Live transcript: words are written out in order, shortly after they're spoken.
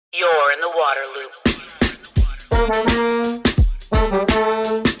You're in the water loop.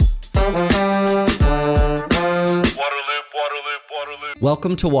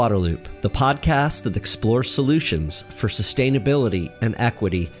 Welcome to Waterloop, the podcast that explores solutions for sustainability and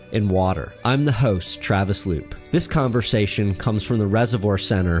equity in water. I'm the host, Travis Loop. This conversation comes from the Reservoir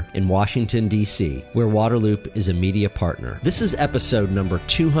Center in Washington, D.C., where Waterloop is a media partner. This is episode number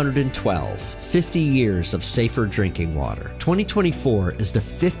 212, 50 Years of Safer Drinking Water. 2024 is the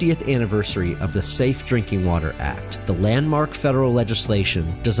 50th anniversary of the Safe Drinking Water Act, the landmark federal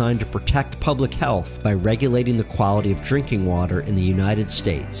legislation designed to protect public health by regulating the quality of drinking water in the United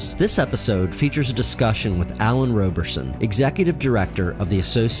States. This episode features a discussion with Alan Roberson, Executive Director of the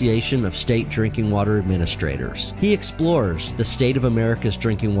Association of State Drinking Water Administrators. He explores the state of America's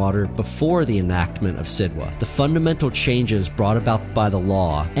drinking water before the enactment of SDWA, the fundamental changes brought about by the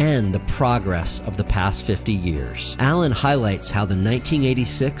law, and the progress of the past 50 years. Alan highlights how the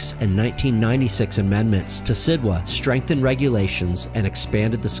 1986 and 1996 amendments to SDWA strengthened regulations and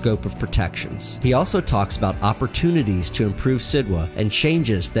expanded the scope of protections. He also talks about opportunities to improve SDWA and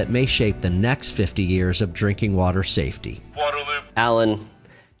changes that may shape the next 50 years of drinking water safety. Waterloop. Alan,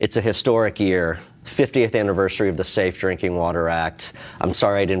 it's a historic year. 50th anniversary of the Safe Drinking Water Act. I'm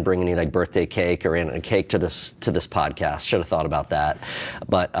sorry I didn't bring any birthday cake or a cake to this podcast. Should have thought about that.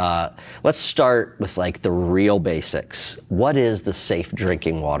 But let's start with the real basics. What is the Safe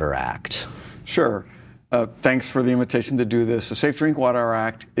Drinking Water Act? Sure. Thanks for the invitation to do this. The Safe Drinking Water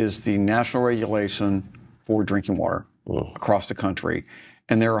Act is the national regulation for drinking water across the country.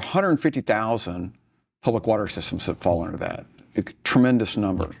 And there are 150,000 public water systems that fall under that. A tremendous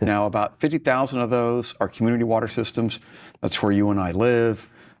number. Now, about 50,000 of those are community water systems. That's where you and I live,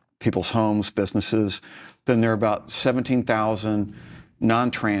 people's homes, businesses. Then there are about 17,000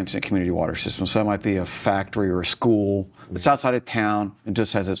 non-transient community water systems. So that might be a factory or a school. It's outside of town and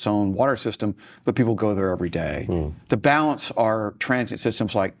just has its own water system, but people go there every day. The balance are transit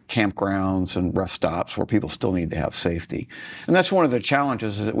systems like campgrounds and rest stops where people still need to have safety. And that's one of the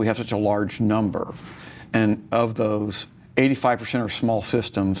challenges, is that we have such a large number. And of those, 85% are small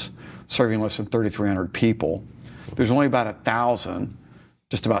systems serving less than 3,300 people. There's only about 1,000,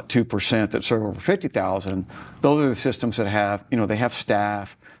 just about 2%, that serve over 50,000. Those are the systems that have, they have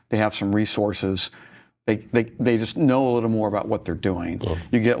staff, they have some resources, they just know a little more about what they're doing.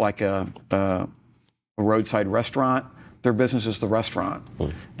 You get a roadside restaurant, their business is the restaurant.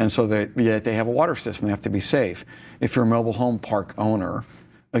 And so they have a water system, they have to be safe. If you're a mobile home park owner,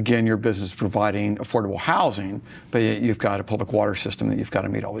 again, your business is providing affordable housing, but yet you've got a public water system that you've got to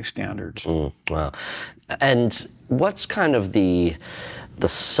meet all these standards. Wow. And what's kind of the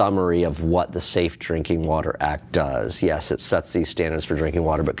summary of what the Safe Drinking Water Act does? Yes, it sets these standards for drinking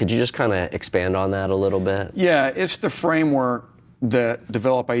water, but could you just kind of expand on that a little bit? Yeah, it's the framework that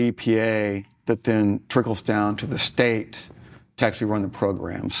developed by EPA that then trickles down to the states to actually run the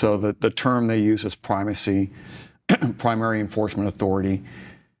program. So the term they use is primacy, primary enforcement authority.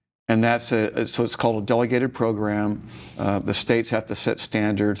 And so it's called a delegated program. The states have to set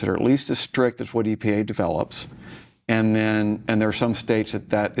standards that are at least as strict as what EPA develops. And there are some states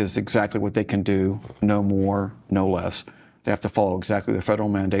that is exactly what they can do, no more, no less. They have to follow exactly the federal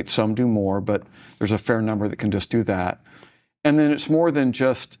mandate. Some do more, but there's a fair number that can just do that. And then it's more than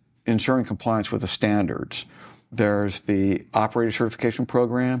just ensuring compliance with the standards. There's the operator certification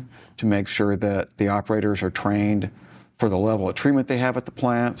program to make sure that the operators are trained for the level of treatment they have at the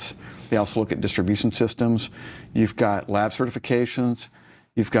plants. They also look at distribution systems. You've got lab certifications.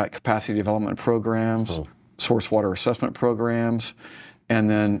 You've got capacity development programs, source water assessment programs. And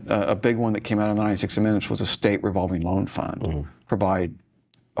then a big one that came out in the 96 amendments was a state revolving loan fund. Provide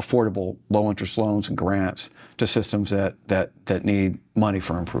affordable low-interest loans and grants to systems that need money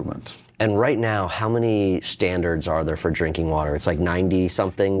for improvements. And right now, how many standards are there for drinking water? It's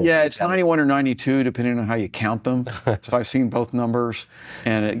 90-something? Yeah, it's 91 or 92, depending on how you count them. So I've seen both numbers,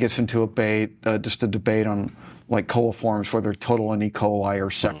 and it gets into just a debate on coliforms, whether total and E. coli are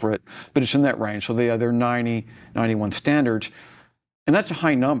separate. But it's in that range. So there are 90, 91 standards, and that's a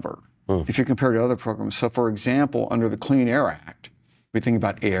high number if you compare to other programs. So for example, under the Clean Air Act, we think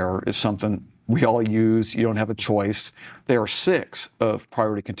about air as something we all use, you don't have a choice. There are 6 of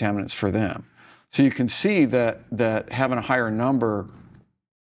priority contaminants for them. So you can see that having a higher number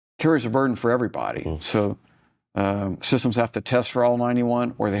carries a burden for everybody. So systems have to test for all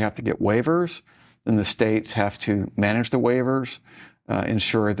 91, or they have to get waivers. Then the states have to manage the waivers,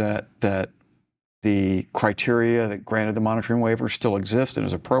 ensure that the criteria that granted the monitoring waiver still exists and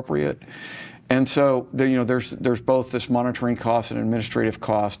is appropriate. And so there's both this monitoring cost and administrative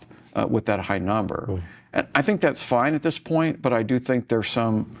cost with that high number. And I think that's fine at this point, but I do think there's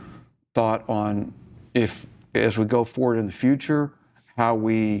some thought on if, as we go forward in the future, how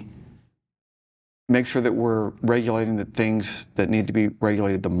we make sure that we're regulating the things that need to be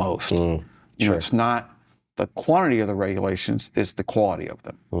regulated the most. You know, it's not the quantity of the regulations, it's the quality of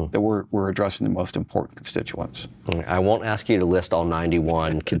them that we're addressing the most important constituents. I won't ask you to list all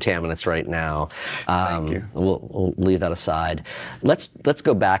 91 contaminants right now. Thank you. We'll leave that aside. Let's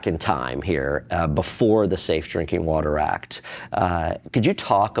go back in time here, before the Safe Drinking Water Act. Could you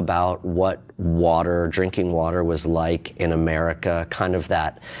talk about what drinking water was like in America, kind of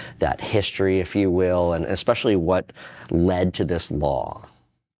that history, if you will, and especially what led to this law?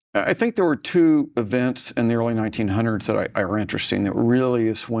 I think there were two events in the early 1900s that are interesting. That really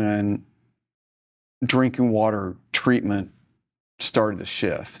is when drinking water treatment started to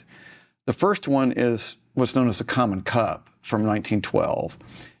shift. The first one is what's known as the Common Cup from 1912.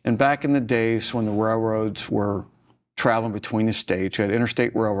 And back in the days when the railroads were traveling between the states, you had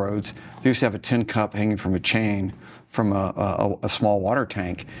interstate railroads. They used to have a tin cup hanging from a chain from a small water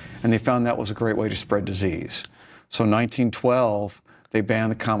tank, and they found that was a great way to spread disease. So in 1912, they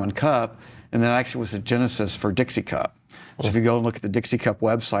banned the Common Cup, and that actually was the genesis for Dixie Cup. So if you go and look at the Dixie Cup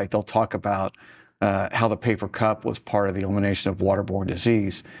website, they'll talk about how the paper cup was part of the elimination of waterborne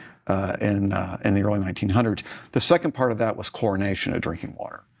disease in the early 1900s. The second part of that was chlorination of drinking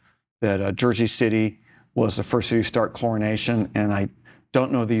water. That Jersey City was the first city to start chlorination, and I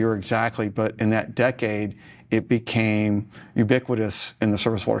don't know the year exactly, but in that decade, it became ubiquitous in the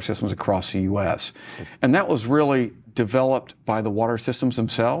surface water systems across the U.S. And that was really developed by the water systems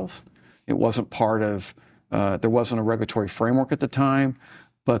themselves. It wasn't part of, there wasn't a regulatory framework at the time,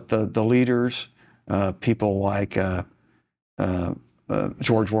 but the leaders, people like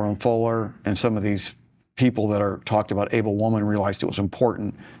George Warren Fuller and some of these people that are talked about, able women, realized it was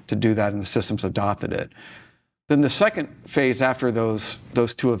important to do that, and the systems adopted it. Then the second phase after those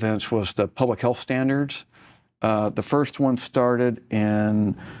two events was the public health standards. The first one started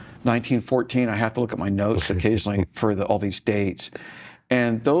in 1914. I have to look at my notes occasionally for all these dates.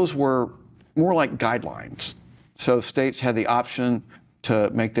 And those were more like guidelines. So states had the option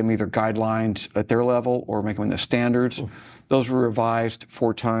to make them either guidelines at their level or make them into standards. Those were revised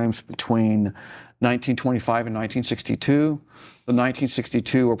 4 times between 1925 and 1962. The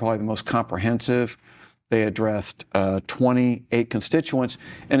 1962 were probably the most comprehensive. They addressed 28 constituents,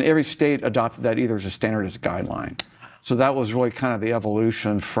 and every state adopted that either as a standard or as a guideline. So that was really kind of the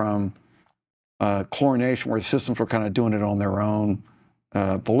evolution from chlorination, where the systems were kind of doing it on their own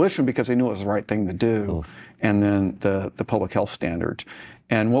volition because they knew it was the right thing to do, and then the public health standards.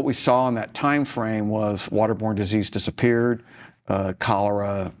 And what we saw in that time frame was waterborne disease disappeared,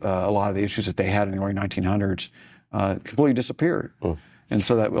 cholera, a lot of the issues that they had in the early 1900s completely disappeared. And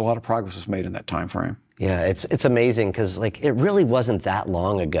so that a lot of progress was made in that time frame. Yeah, it's amazing because like it really wasn't that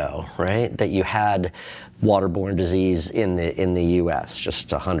long ago, right? That you had waterborne disease in the U.S.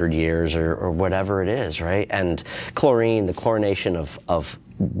 just 100 years or whatever it is, right? And chlorine, the chlorination of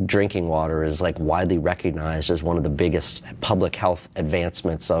drinking water is like widely recognized as one of the biggest public health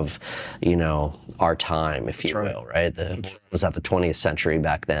advancements of, you know, our time, if you will, right? Was that the 20th century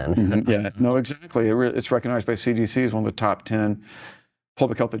back then? Yeah, no, exactly. It's recognized by CDC as one of the top 10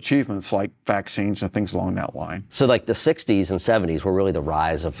 public health achievements, like vaccines and things along that line. So like the 60s and 70s were really the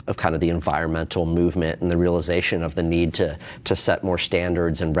rise of kind of the environmental movement and the realization of the need to set more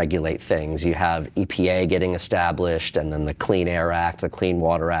standards and regulate things. You have EPA getting established, and then the Clean Air Act, the Clean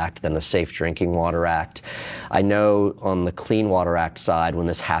Water Act, then the Safe Drinking Water Act. I know on the Clean Water Act side, when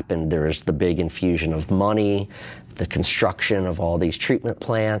this happened, there was the big infusion of money, the construction of all these treatment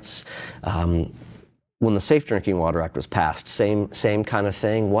plants. When the Safe Drinking Water Act was passed, same kind of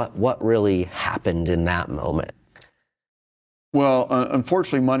thing. What really happened in that moment? Well,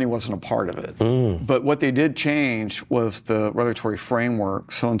 unfortunately, money wasn't a part of it. But what they did change was the regulatory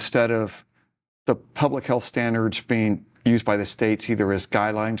framework. So instead of the public health standards being used by the states either as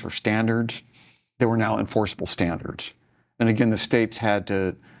guidelines or standards, they were now enforceable standards. And again, the states had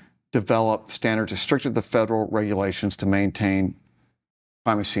to develop standards as strict as the federal regulations to maintain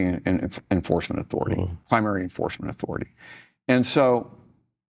primacy and enforcement authority, primary enforcement authority. And so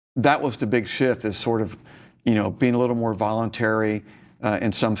that was the big shift, is sort of, you know, being a little more voluntary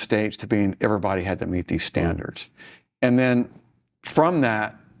in some states to being everybody had to meet these standards. And then from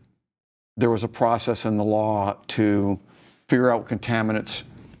that, there was a process in the law to figure out what contaminants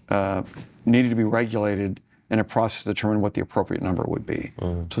needed to be regulated, and a process to determine what the appropriate number would be.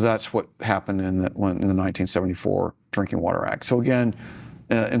 So that's what happened in the 1974 Drinking Water Act. So again,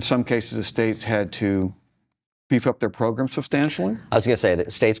 in some cases, the states had to beef up their program substantially. I was going to say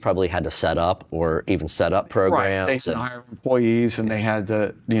that states probably had to set up programs. Right. They had to hire employees, and they had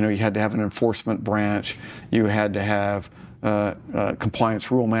to, you had to have an enforcement branch. You had to have compliance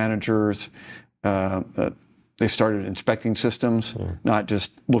rule managers. They started inspecting systems, not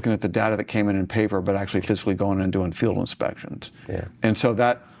just looking at the data that came in paper, but actually physically going in and doing field inspections. Yeah. And so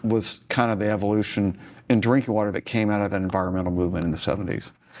that was kind of the evolution in drinking water that came out of that environmental movement in the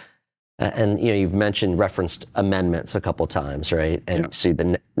 70s. And you've referenced amendments a couple times, right? And so the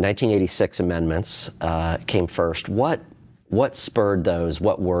 1986 amendments came first. What spurred those?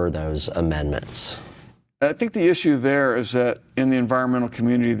 What were those amendments? I think the issue there is that in the environmental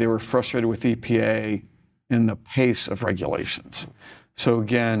community, they were frustrated with EPA in the pace of regulations. So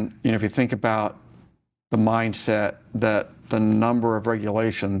again, if you think about the mindset that the number of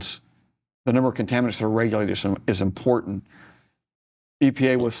regulations, the number of contaminants that are regulated is important.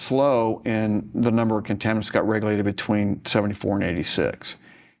 EPA was slow in the number of contaminants that got regulated between 74 and 86.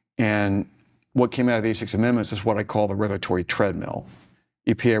 And what came out of the 86 amendments is what I call the regulatory treadmill.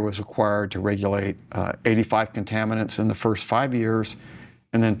 EPA was required to regulate 85 contaminants in the first 5 years,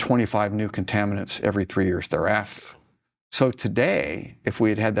 and then 25 new contaminants every 3 years thereafter. So today, if we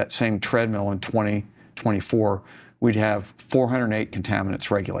had had that same treadmill in 2024, we'd have 408 contaminants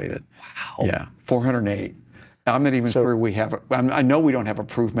regulated. Wow. Yeah, 408. I'm not even sure we have. I know we don't have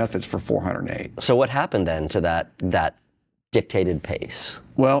approved methods for 408. So what happened then to that dictated pace?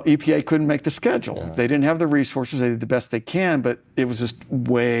 Well, EPA couldn't make the schedule. Yeah. They didn't have the resources. They did the best they can, but it was just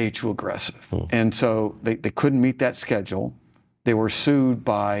way too aggressive. And so they couldn't meet that schedule. They were sued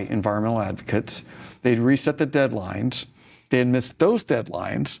by environmental advocates. They'd reset the deadlines. They'd missed those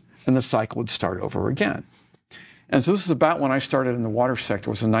deadlines, and the cycle would start over again. And so this is about when I started in the water sector.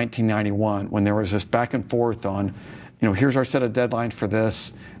 It was in 1991, when there was this back and forth on, here's our set of deadlines for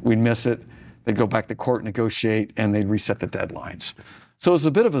this. We'd miss it. They'd go back to court, negotiate, and they'd reset the deadlines. So it was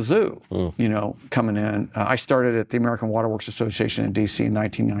a bit of a zoo, coming in. I started at the American Water Works Association in D.C. in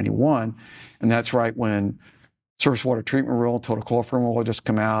 1991, and that's right when surface water treatment rule, total chloroform rule had just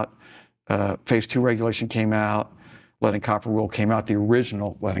come out, phase 2 regulation came out, lead and copper rule came out, the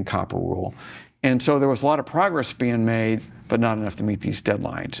original lead and copper rule. And so there was a lot of progress being made, but not enough to meet these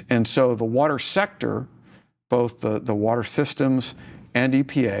deadlines. And so the water sector, both the water systems and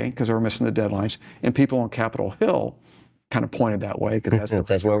EPA, because they were missing the deadlines, and people on Capitol Hill kind of pointed that way.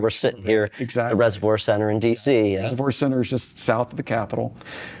 That's where we're sitting here, exactly. The Reservoir Center in D.C. Yeah. Reservoir Center is just south of the Capitol.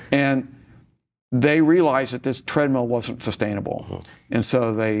 And they realized that this treadmill wasn't sustainable. And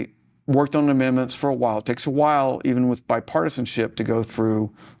so they worked on amendments for a while. It takes a while, even with bipartisanship, to go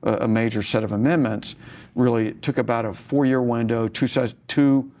through a major set of amendments. Really, it took about a 4-year window,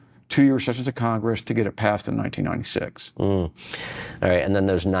 two-year sessions of Congress to get it passed in 1996. All right, and then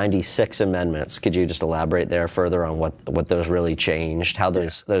those 96 amendments, could you just elaborate there further on what those really changed, how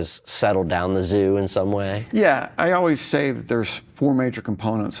those settled down the zoo in some way? Yeah, I always say that there's 4 major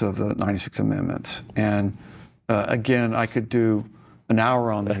components of the 96 amendments. And again, I could do an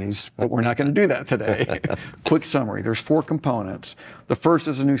hour on these, but we're not going to do that today. Quick summary, there's 4 components. The first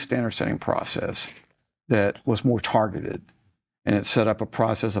is a new standard setting process that was more targeted. And it set up a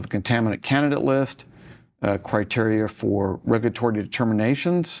process of a contaminant candidate list, criteria for regulatory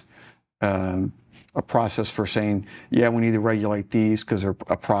determinations, a process for saying, yeah, we need to regulate these because they're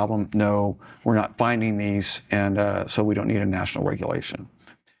a problem. No, we're not finding these, and so we don't need a national regulation.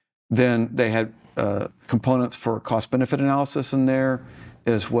 Then they had components for cost-benefit analysis in there,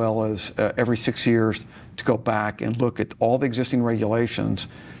 as well as every 6 years to go back and look at all the existing regulations,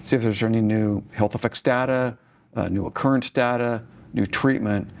 see if there's any new health effects data, new occurrence data, new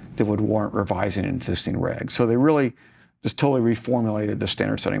treatment that would warrant revising an existing reg. So they really just totally reformulated the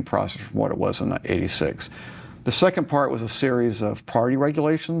standard setting process from what it was in '86. The second part was a series of priority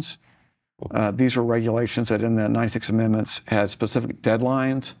regulations. These were regulations that in the 96 amendments had specific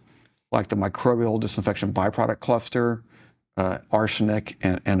deadlines, like the microbial disinfection byproduct cluster, arsenic,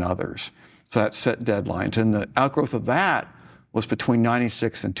 and others. So that set deadlines. And the outgrowth of that was between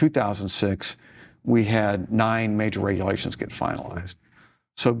 96 and 2006, we had 9 major regulations get finalized.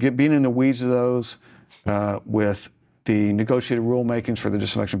 So being in the weeds of those with the negotiated rulemakings for the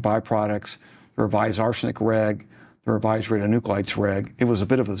disinfection byproducts, the revised arsenic reg, the revised radionuclides reg, it was a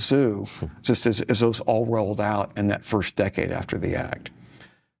bit of a zoo, just as those all rolled out in that first decade after the act.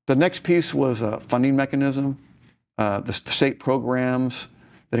 The next piece was a funding mechanism. The state programs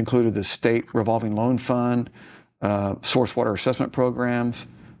that included the state revolving loan fund, source water assessment programs,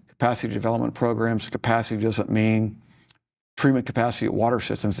 capacity development programs. Capacity doesn't mean treatment capacity at water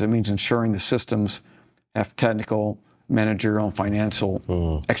systems. It means ensuring the systems have technical, managerial, and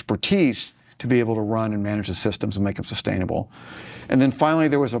financial expertise to be able to run and manage the systems and make them sustainable. And then finally,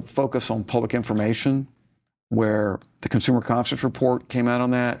 there was a focus on public information, where the Consumer Confidence Report came out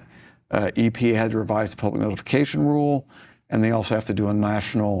on that. EPA had to revise the public notification rule, and they also have to do a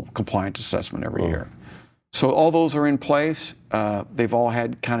national compliance assessment every year. So all those are in place. They've all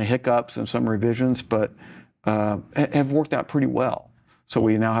had kind of hiccups and some revisions, but have worked out pretty well. So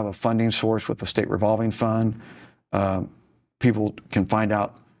we now have a funding source with the state revolving fund. People can find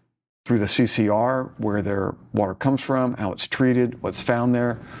out through the CCR where their water comes from, how it's treated, what's found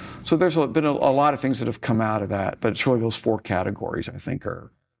there. So there's been a lot of things that have come out of that, but it's really those 4 categories, I think,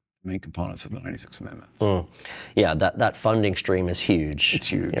 are the main components of the 96 Amendment. Yeah, that funding stream is huge. It's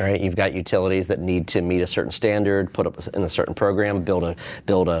huge. Right? You've got utilities that need to meet a certain standard, put up in a certain program, build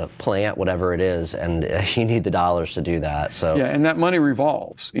a plant, whatever it is, and you need the dollars to do that. So yeah, and that money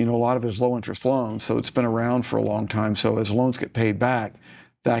revolves. A lot of it is low interest loans, so it's been around for a long time. So as loans get paid back,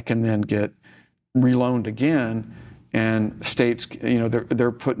 that can then get reloaned again, and states,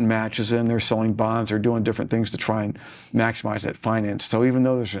 they're putting matches in, they're selling bonds, they're doing different things to try and maximize that finance. So even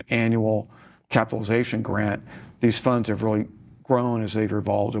though there's an annual capitalization grant, these funds have really grown as they've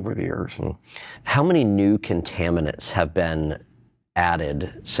evolved over the years. How many new contaminants have been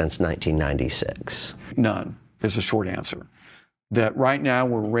added since 1996? None is the short answer. That right now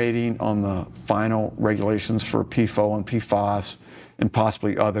we're waiting on the final regulations for PFOA and PFOS and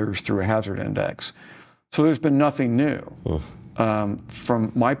possibly others through a hazard index. So there's been nothing new.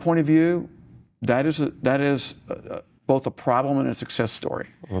 From my point of view, that is both a problem and a success story.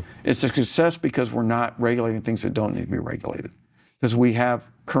 It's a success because we're not regulating things that don't need to be regulated. Because we have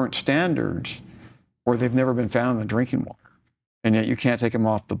current standards where they've never been found in the drinking water. And yet you can't take them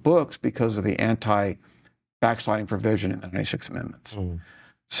off the books because of the anti-backsliding provision in the 96 Amendments.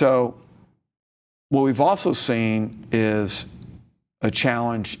 So what we've also seen is a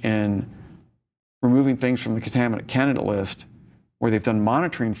challenge in removing things from the contaminant candidate list where they've done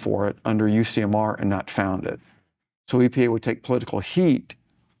monitoring for it under UCMR and not found it. So EPA would take political heat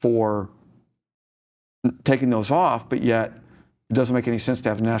for taking those off, but yet it doesn't make any sense to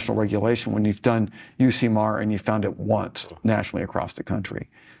have national regulation when you've done UCMR and you found it once nationally across the country.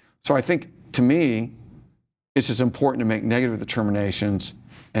 So I think, to me, it's as important to make negative determinations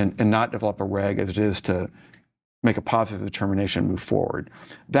and not develop a reg as it is to make a positive determination and move forward.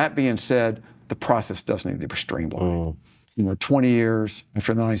 That being said, the process does need to be streamlined. 20 years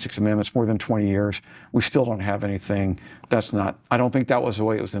after the 96 Amendments, more than 20 years, we still don't have anything. I don't think that was the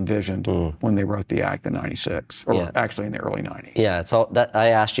way it was envisioned when they wrote the Act in 96, or actually in the early 90s. Yeah, it's all that. I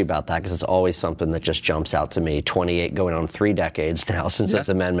asked you about that because it's always something that just jumps out to me. 28, going on 3 decades now since those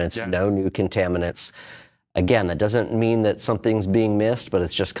amendments, no new contaminants. Again, that doesn't mean that something's being missed, but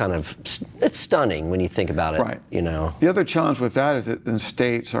it's just it's stunning when you think about it. Right. The other challenge with that is that the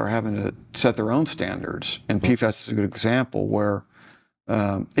states are having to set their own standards, and PFAS is a good example where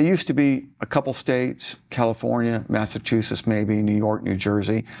it used to be a couple states, California, Massachusetts, maybe New York, New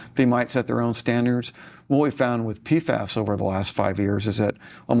Jersey, they might set their own standards. What we found with PFAS over the last 5 years is that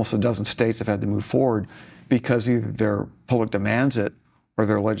almost a dozen states have had to move forward because either their public demands it or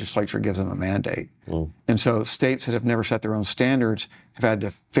their legislature gives them a mandate. And so states that have never set their own standards have had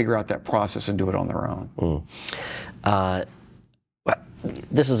to figure out that process and do it on their own.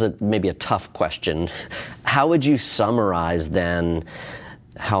 This is maybe a tough question. How would you summarize then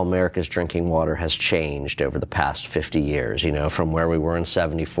how America's drinking water has changed over the past 50 years, from where we were in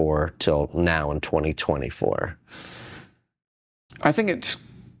 74 till now in 2024? I think it's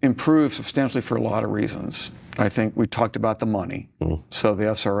improved substantially for a lot of reasons. I think we talked about the money. So the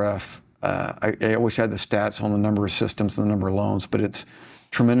SRF, I wish I had the stats on the number of systems and the number of loans, but it's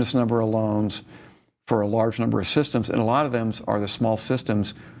tremendous number of loans for a large number of systems. And a lot of them are the small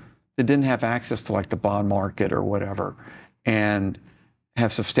systems that didn't have access to like the bond market or whatever, and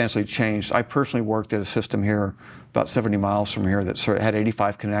have substantially changed. I personally worked at a system here about 70 miles from here that sort of had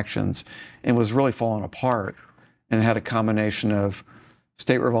 85 connections and was really falling apart, and had a combination of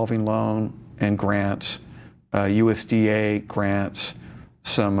state revolving loan and grants, USDA grants,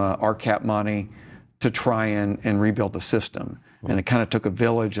 some RCAP money to try and rebuild the system. And it kind of took a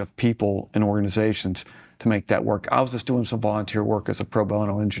village of people and organizations to make that work. I was just doing some volunteer work as a pro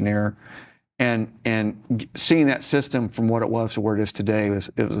bono engineer, and seeing that system from what it was to where it is today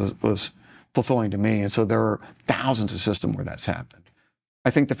was fulfilling to me. And so there are thousands of systems where that's happened. I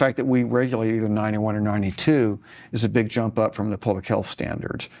think the fact that we regulate either 91 or 92 is a big jump up from the public health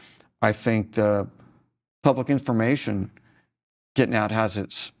standards. I think the public information getting out has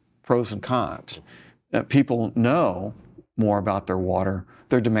its pros and cons. People know more about their water.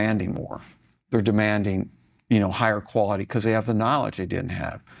 They're demanding more. They're demanding, higher quality because they have the knowledge they didn't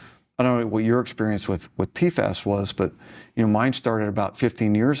have. I don't know what your experience with PFAS was, but mine started about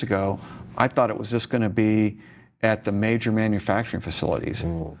 15 years ago. I thought it was just going to be at the major manufacturing facilities.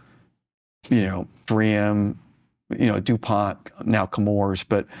 3M, DuPont, now Chemours,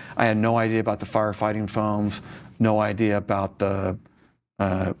 but I had no idea about the firefighting foams, no idea about the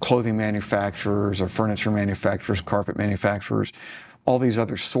clothing manufacturers or furniture manufacturers, carpet manufacturers, all these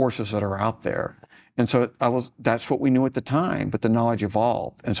other sources that are out there. And so that's what we knew at the time, but the knowledge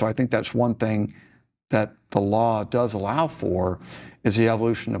evolved. And so I think that's one thing that the law does allow for, is the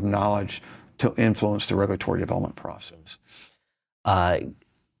evolution of knowledge to influence the regulatory development process.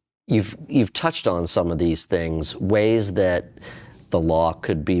 You've touched on some of these things, ways that the law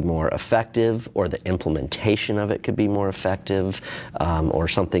could be more effective, or the implementation of it could be more effective, or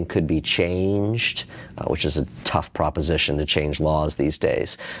something could be changed, which is a tough proposition to change laws these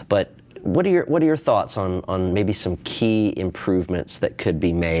days. But what are your thoughts on maybe some key improvements that could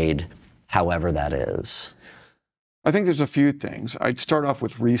be made, however that is? I think there's a few things. I'd start off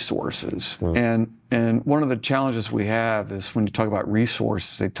with resources. And one of the challenges we have is when you talk about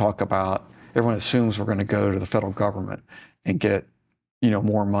resources, everyone assumes we're going to go to the federal government and get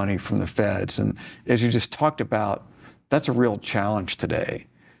more money from the feds. And as you just talked about, that's a real challenge today.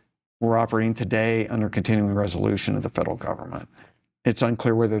 We're operating today under continuing resolution of the federal government. It's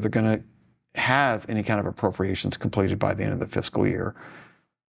unclear whether they're going to have any kind of appropriations completed by the end of the fiscal year.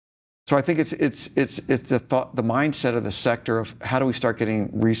 So I think it's the mindset of the sector of how do we start getting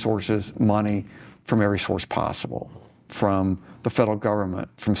resources, money from every source possible, from the federal government,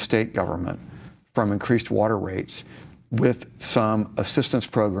 from state government, from increased water rates, with some assistance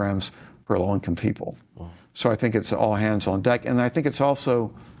programs for low-income people. So I think it's all hands on deck. And I think it's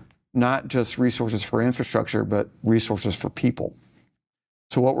also not just resources for infrastructure, but resources for people.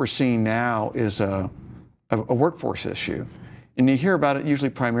 So what we're seeing now is a workforce issue. And you hear about it usually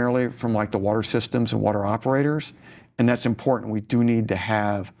primarily from like the water systems and water operators, and that's important. We do need to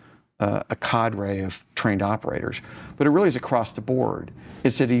have a cadre of trained operators, but it really is across the board.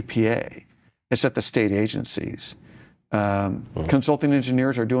 It's at EPA, it's at the state agencies. Consulting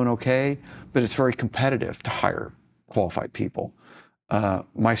engineers are doing okay, but it's very competitive to hire qualified people.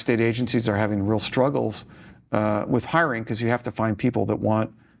 My state agencies are having real struggles with hiring, because you have to find people that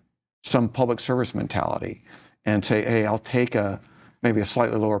want some public service mentality and say, hey, I'll take maybe a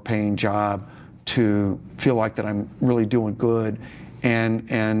slightly lower paying job to feel like that I'm really doing good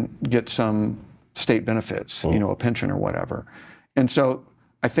and get some state benefits, a pension or whatever. And so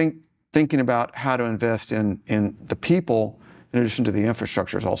I think thinking about how to invest in the people in addition to the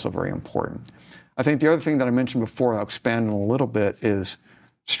infrastructure is also very important. I think the other thing that I mentioned before, I'll expand on a little bit, is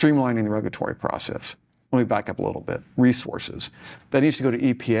streamlining the regulatory process. Let me back up a little bit. Resources. That needs to go to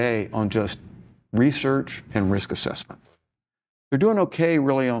EPA on just research and risk assessment. They're doing okay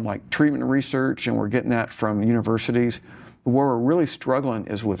really on like treatment research, and we're getting that from universities. But where we're really struggling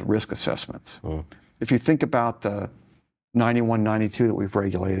is with risk assessments. If you think about the 91, 92 that we've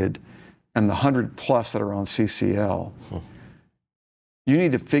regulated and the 100 plus that are on CCL, you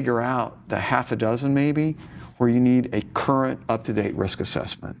need to figure out the half a dozen maybe where you need a current up-to-date risk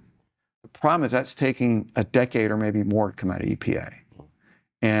assessment. The problem is that's taking a decade or maybe more to come out of EPA.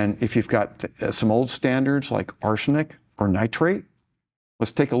 And if you've got some old standards like arsenic or nitrate,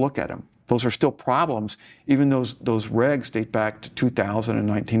 let's take a look at them. Those are still problems, even those regs date back to 2000 and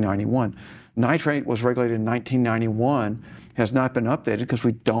 1991. Nitrate was regulated in 1991, has not been updated because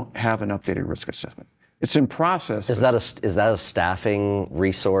we don't have an updated risk assessment. It's in process. Is that a staffing,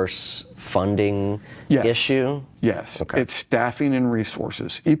 resource, funding issue? Yes. Okay. It's staffing and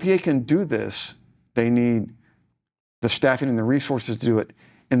resources. EPA can do this. They need the staffing and the resources to do it,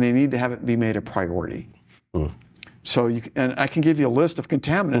 and they need to have it be made a priority. So and I can give you a list of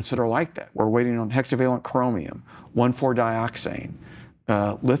contaminants that are like that. We're waiting on hexavalent chromium, 1,4-dioxane,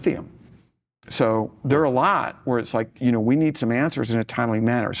 lithium. So there are a lot where it's like, we need some answers in a timely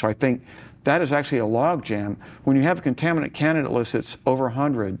manner. So I think that is actually a logjam. When you have a contaminant candidate list that's over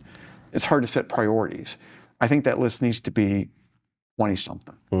 100, it's hard to set priorities. I think that list needs to be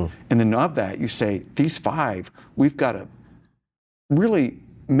 20-something. And then of that, you say, these 5, we've got to really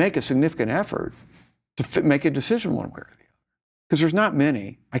make a significant effort to make a decision one way or the other. Because there's not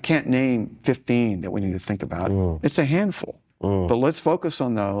many. I can't name 15 that we need to think about. It's a handful. But let's focus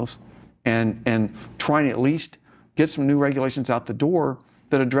on those and try and at least get some new regulations out the door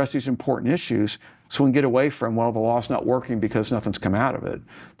that address these important issues, so we can get away from, well, the law's not working because nothing's come out of it.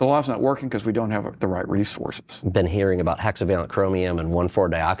 The law's not working because we don't have the right resources. Been hearing about hexavalent chromium and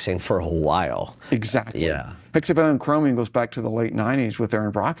 1,4-dioxane for a while. Exactly. Yeah. Hexavalent chromium goes back to the late 90s with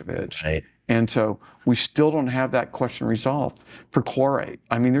Aaron Brockovich. Right. And so we still don't have that question resolved. Perchlorate.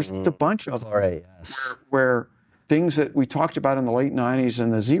 I mean, there's a bunch of them where things that we talked about in the late 90s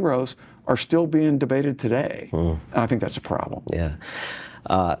and the zeros are still being debated today. And I think that's a problem. Yeah.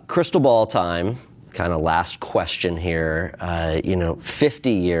 Crystal ball time, kind of last question here.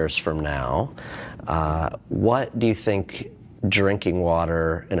 50 years from now, what do you think drinking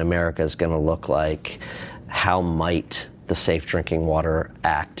water in America is going to look like? How might the Safe Drinking Water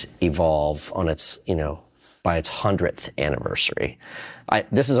Act evolve on its, by its 100th anniversary?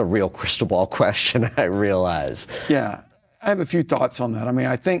 This is a real crystal ball question, I realize. Yeah, I have a few thoughts on that. I mean,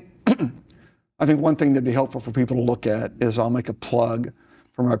 I think one thing that'd be helpful for people to look at is, I'll make a plug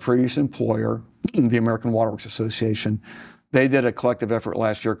for my previous employer, the American Water Works Association. They did a collective effort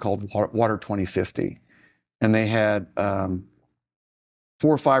last year called Water 2050. And they had 4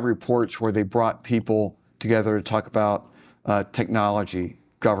 or 5 reports where they brought people together to talk about technology,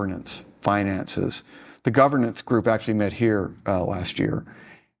 governance, finances. The governance group actually met here last year.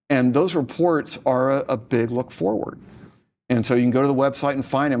 And those reports are a big look forward. And so you can go to the website and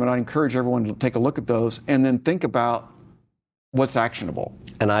find them, and I encourage everyone to take a look at those and then think about what's actionable.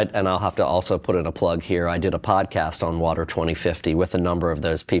 And I'll have to also put in a plug here. I did a podcast on Water 2050 with a number of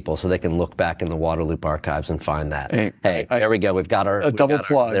those people, so they can look back in the Waterloop archives and find that. Hey, there we go. We've got our double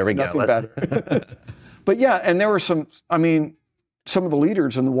plug. There we go. Better. But yeah, and there were some of the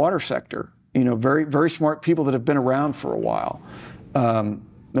leaders in the water sector, very, very smart people that have been around for a while.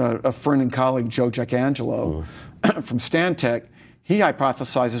 A friend and colleague, Joe Giacangelo from Stantec, he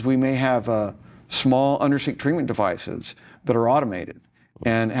hypothesizes we may have small undersea treatment devices that are automated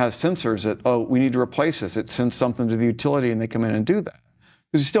and has sensors that, we need to replace this. It sends something to the utility and they come in and do that.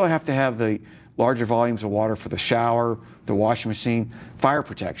 Because you still have to have the larger volumes of water for the shower, the washing machine, fire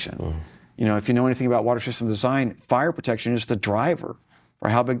protection. If you know anything about water system design, fire protection is the driver for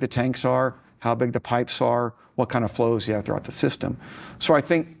how big the tanks are, how big the pipes are, what kind of flows you have throughout the system. So I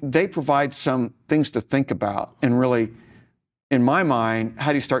think they provide some things to think about, and really, in my mind,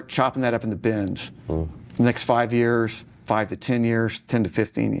 how do you start chopping that up in the bins? The next 5 years, 5 to 10 years, 10 to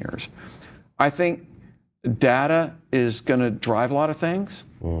 15 years. I think data is going to drive a lot of things.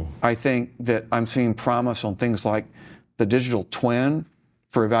 I think that I'm seeing promise on things like the digital twin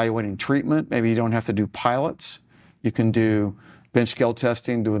for evaluating treatment. Maybe you don't have to do pilots. You can do bench scale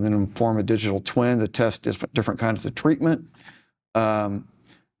testing to then inform a digital twin to test different kinds of treatment.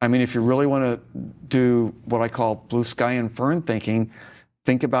 If you really want to do what I call blue sky and fern thinking,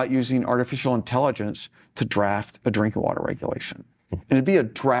 think about using artificial intelligence to draft a drinking water regulation. And it'd be a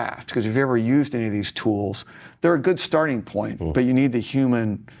draft, because if you've ever used any of these tools, they're a good starting point, but you need the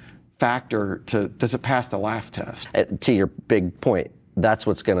human factor does it pass the laugh test? To your big point, that's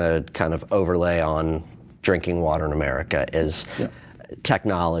what's going to kind of overlay on drinking water in America is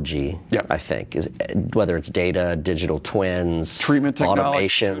technology, I think, is whether it's data, digital twins, treatment technology,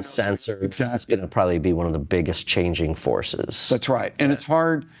 automation, sensors. Exactly. It's going to probably be one of the biggest changing forces. That's right. And it's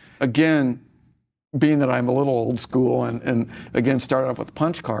hard, again, being that I'm a little old school and again, started off with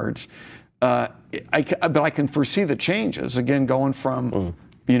punch cards, but I can foresee the changes, again, going from,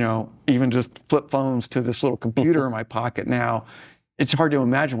 even just flip phones to this little computer in my pocket now. It's hard to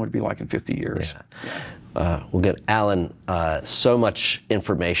imagine what it'd be like in 50 years. We'll get Alan, so much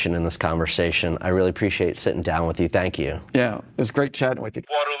information in this conversation. I really appreciate sitting down with you. Thank you. Yeah, it was great chatting with you.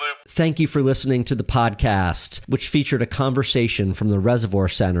 Thank you for listening to the podcast, which featured a conversation from the Reservoir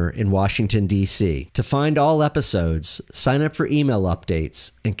Center in Washington, D.C. To find all episodes, sign up for email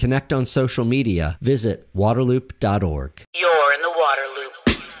updates, and connect on social media, visit waterloop.org. You're in the Water Loop.